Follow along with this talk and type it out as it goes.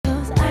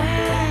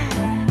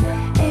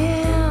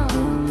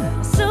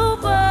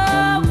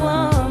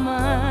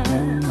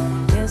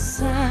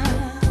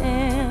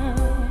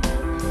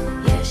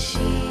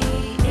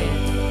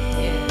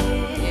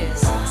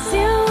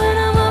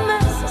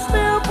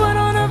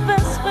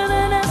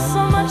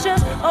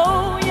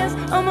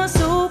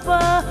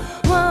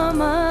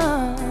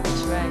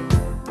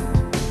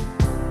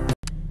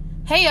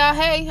Hey y'all,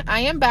 hey, I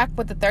am back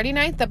with the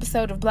 39th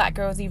episode of Black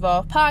Girls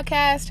Evolve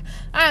podcast.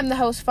 I am the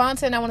host,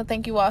 Fonta, and I want to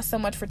thank you all so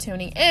much for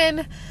tuning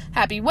in.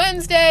 Happy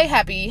Wednesday,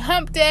 happy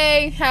hump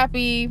day,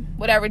 happy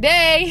whatever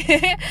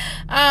day.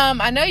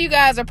 I know you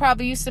guys are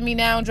probably used to me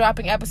now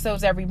dropping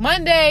episodes every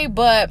Monday,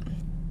 but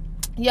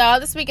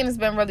y'all, this weekend has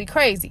been really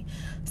crazy.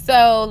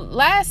 So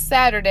last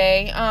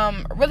Saturday,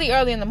 really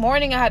early in the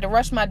morning, I had to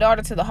rush my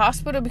daughter to the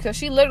hospital because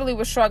she literally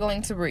was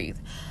struggling to breathe.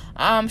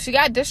 She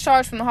got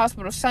discharged from the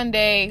hospital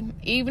Sunday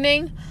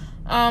evening.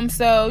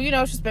 So,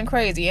 it's just been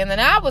crazy. And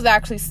then I was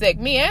actually sick.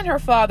 Me and her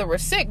father were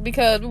sick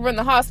because we were in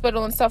the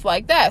hospital and stuff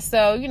like that.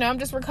 So, I'm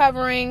just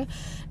recovering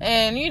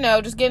and,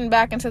 just getting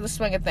back into the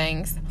swing of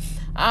things.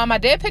 I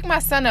did pick my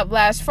son up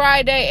last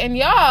Friday, and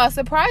y'all,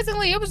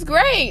 surprisingly, it was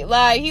great.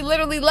 Like, he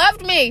literally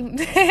loved me.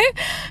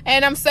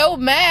 And I'm so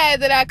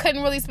mad that I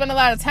couldn't really spend a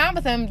lot of time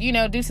with him,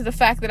 due to the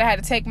fact that I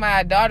had to take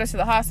my daughter to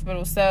the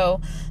hospital. So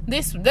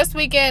this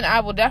weekend, I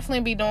will definitely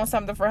be doing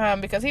something for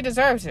him because he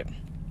deserves it.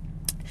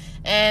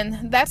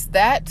 And that's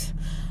that.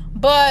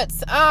 But,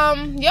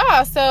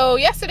 so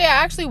yesterday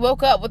I actually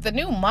woke up with a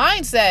new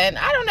mindset, and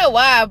I don't know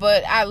why,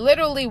 but I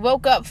literally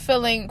woke up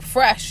feeling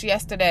fresh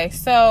yesterday.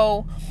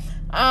 So,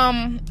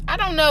 I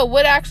don't know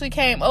what actually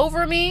came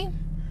over me,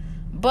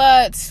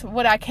 but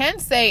what I can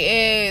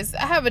say is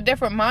I have a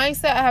different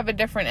mindset. I have a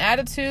different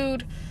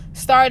attitude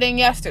starting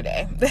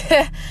yesterday.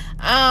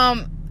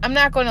 I'm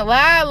not going to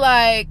lie,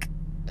 like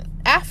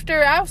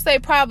after, I'll say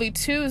probably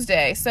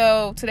Tuesday.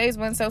 So today's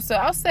Wednesday. So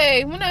I'll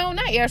say,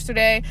 not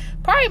yesterday,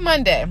 probably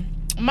Monday.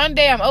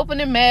 Monday, I'm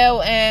opening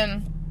mail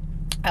and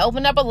I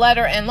opened up a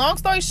letter, and long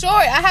story short,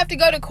 I have to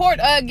go to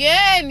court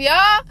again,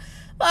 y'all.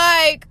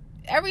 Like,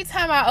 every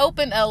time I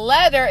open a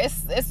letter,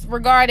 it's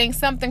regarding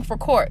something for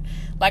court.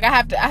 Like I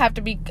have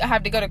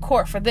to go to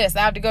court for this.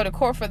 I have to go to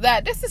court for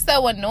that. This is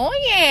so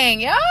annoying,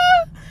 y'all.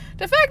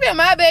 The fact that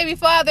my baby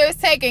father is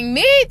taking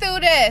me through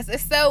this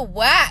is so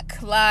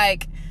whack.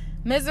 Like,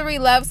 misery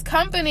loves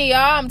company,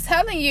 y'all. I'm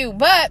telling you.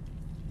 But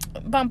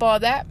bump all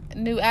that.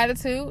 New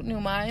attitude, new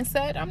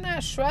mindset. I'm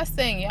not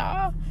stressing,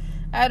 y'all,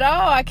 at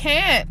all. I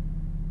can't.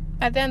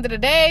 At the end of the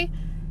day,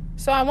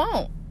 so I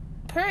won't.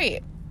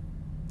 Period.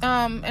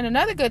 And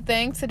another good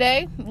thing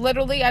today,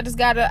 literally, I just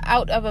got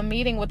out of a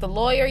meeting with a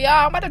lawyer.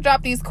 Y'all, I'm about to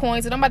drop these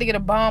coins and I'm about to get a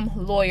bomb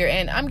lawyer,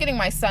 and I'm getting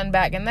my son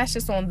back, and that's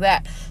just on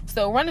that.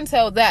 So run and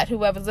tell that,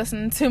 whoever's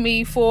listening to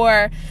me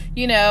for,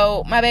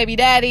 my baby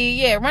daddy.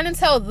 Yeah, run and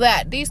tell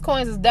that. These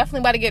coins is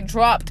definitely about to get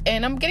dropped,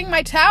 and I'm getting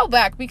my child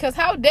back because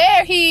how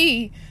dare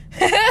he?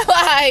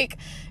 Like,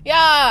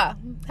 yeah,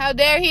 how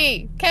dare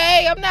he?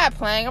 Okay, I'm not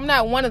playing. I'm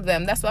not one of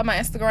them. That's why my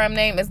Instagram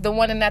name is The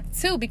One and Not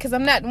the Two, because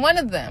I'm not one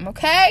of them,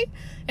 okay?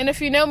 And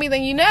if you know me,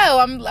 then you know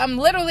I'm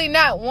literally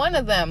not one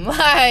of them.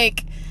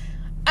 Like,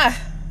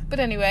 but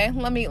anyway,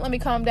 let me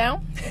calm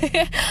down.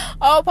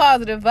 All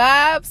positive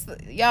vibes.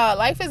 Y'all,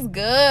 life is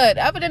good.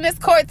 Other than this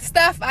court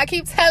stuff, I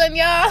keep telling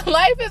y'all,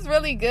 life is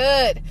really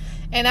good.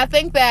 And I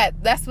think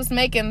that's what's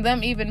making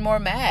them even more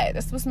mad.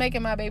 That's what's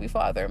making my baby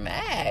father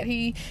mad.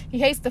 He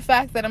hates the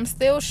fact that I'm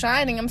still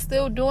shining. I'm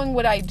still doing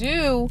what I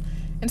do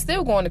and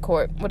still going to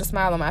court with a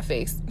smile on my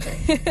face.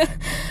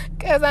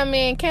 Because,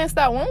 can't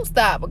stop, won't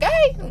stop,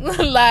 okay?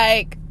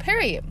 Like,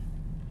 period.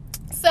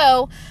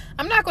 So,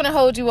 I'm not going to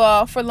hold you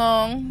all for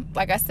long.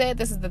 Like I said,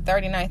 this is the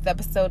 39th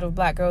episode of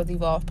Black Girls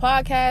Evolve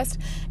podcast.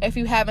 If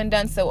you haven't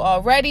done so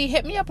already,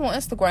 hit me up on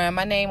Instagram.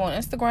 My name on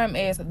Instagram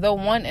is The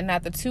One and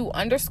Not the Two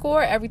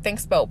 _. Everything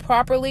spelled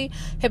properly.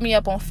 Hit me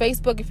up on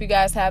Facebook if you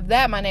guys have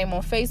that. My name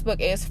on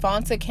Facebook is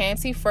Fonta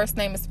Canty. First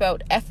name is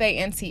spelled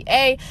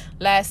Fanta.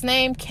 Last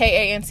name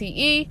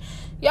Kante.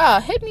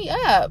 Y'all, hit me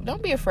up.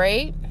 Don't be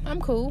afraid.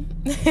 I'm cool.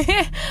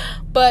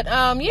 But,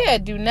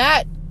 do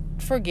not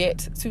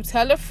forget to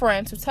tell a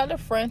friend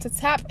to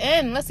tap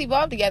in. Let's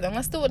evolve together, and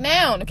let's do it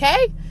now,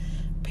 okay?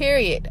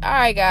 Period. All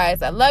right,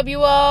 guys, I love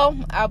you all.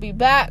 I'll be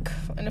back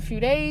in a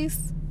few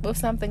days with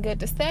something good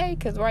to say,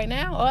 because right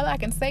now all I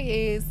can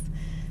say is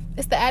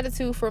it's the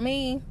attitude for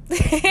me.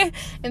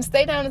 And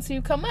stay down until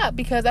you come up,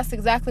 because that's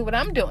exactly what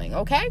I'm doing,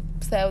 okay?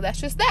 So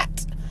that's just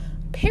that.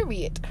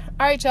 Period.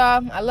 All right,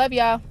 y'all, I love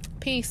y'all.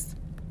 Peace.